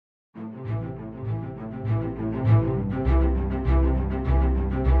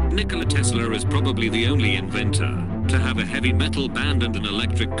Nikola Tesla is probably the only inventor to have a heavy metal band and an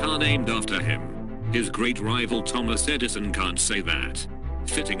electric car named after him. His great rival Thomas Edison can't say that.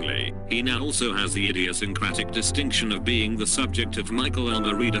 Fittingly, he now also has the idiosyncratic distinction of being the subject of Michael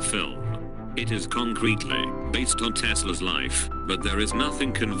Almerida film. It is concretely based on Tesla's life, but there is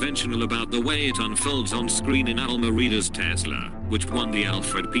nothing conventional about the way it unfolds on screen in Almerida's Tesla, which won the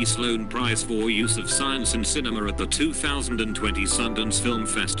Alfred P. Sloan Prize for Use of Science in Cinema at the 2020 Sundance Film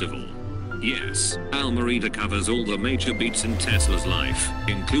Festival. Yes, Almerida covers all the major beats in Tesla's life,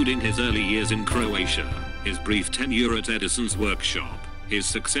 including his early years in Croatia, his brief tenure at Edison's workshop, his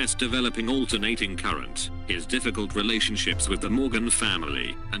success developing alternating current, his difficult relationships with the Morgan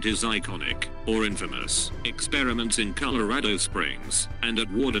family, and his iconic, or infamous, experiments in Colorado Springs, and at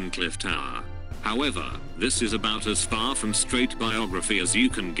Wardenclyffe Tower. However, this is about as far from straight biography as you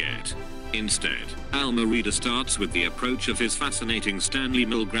can get. Instead, Almerida starts with the approach of his fascinating Stanley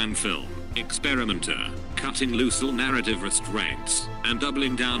Milgram film, Experimenter, cutting loose all narrative restraints, and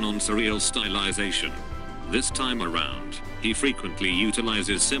doubling down on surreal stylization. This time around, he frequently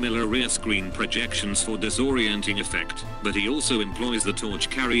utilizes similar rear screen projections for disorienting effect, but he also employs the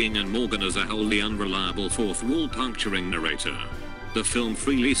torch-carrying and Morgan as a wholly unreliable fourth-wall puncturing narrator. The film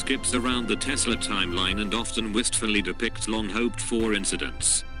freely skips around the Tesla timeline and often wistfully depicts long-hoped-for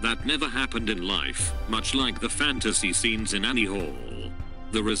incidents that never happened in life, much like the fantasy scenes in Annie Hall.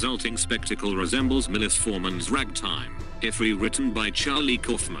 The resulting spectacle resembles Milos Forman's Ragtime, if rewritten by Charlie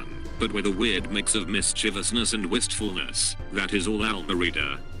Kaufman, but with a weird mix of mischievousness and wistfulness. That is all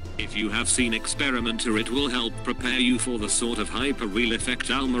Almerida. If you have seen Experimenter, it will help prepare you for the sort of hyper-real effect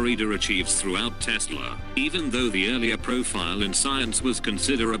Almerida achieves throughout Tesla, even though the earlier profile in science was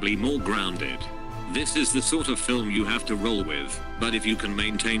considerably more grounded. This is the sort of film you have to roll with, but if you can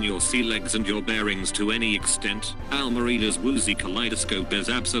maintain your sea legs and your bearings to any extent, Almerida's woozy kaleidoscope is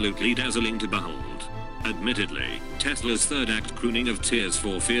absolutely dazzling to behold. Admittedly, Tesla's third act crooning of Tears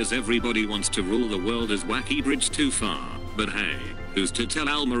for Fears Everybody Wants to Rule the World is wacky bridge too far, but hey, who's to tell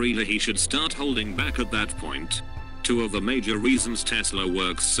Almerida he should start holding back at that point? Two of the major reasons Tesla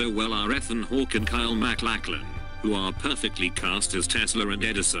works so well are Ethan Hawke and Kyle MacLachlan, who are perfectly cast as Tesla and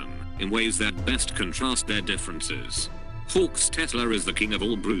Edison, in ways that best contrast their differences. Hawke's Tesla is the king of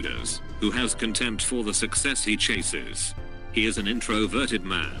all brooders, who has contempt for the success he chases. He is an introverted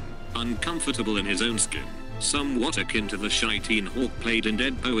man, uncomfortable in his own skin, somewhat akin to the shy teen Hawke played in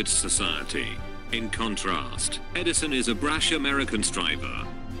Dead Poets Society. In contrast, Edison is a brash American striver.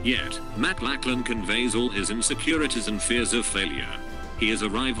 Yet, MacLachlan conveys all his insecurities and fears of failure. He is a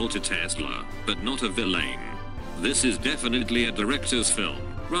rival to Tesla, but not a villain. This is definitely a director's film,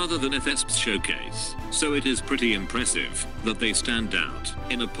 rather than a thespian's showcase, so it is pretty impressive that they stand out,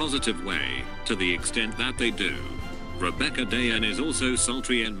 in a positive way, to the extent that they do. Rebecca Dayan is also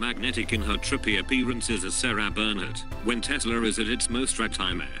sultry and magnetic in her trippy appearances as Sarah Bernhardt, when Tesla is at its most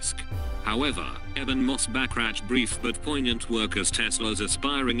ragtime-esque. However, Eben Moss-Backracht's brief but poignant work as Tesla's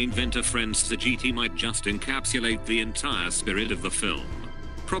aspiring inventor friend Sajiti might just encapsulate the entire spirit of the film.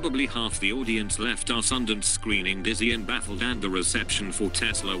 Probably half the audience left our Sundance screening dizzy and baffled, and the reception for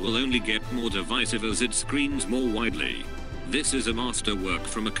Tesla will only get more divisive as it screens more widely. This is a masterwork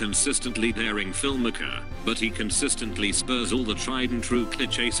from a consistently daring filmmaker, but he consistently spurs all the tried and true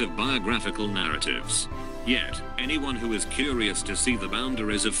clichés of biographical narratives. Yet, anyone who is curious to see the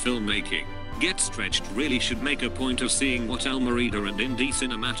boundaries of filmmaking, Get Stretched really should make a point of seeing what Almerida and indie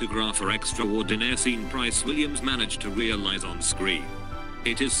cinematographer extraordinaire Sean Price Williams managed to realize on screen.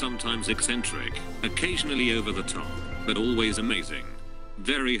 It is sometimes eccentric, occasionally over the top, but always amazing.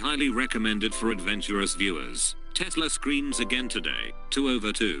 Very highly recommended for adventurous viewers. Tesla screens again today,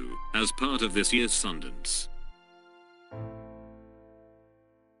 2/2, as part of this year's Sundance.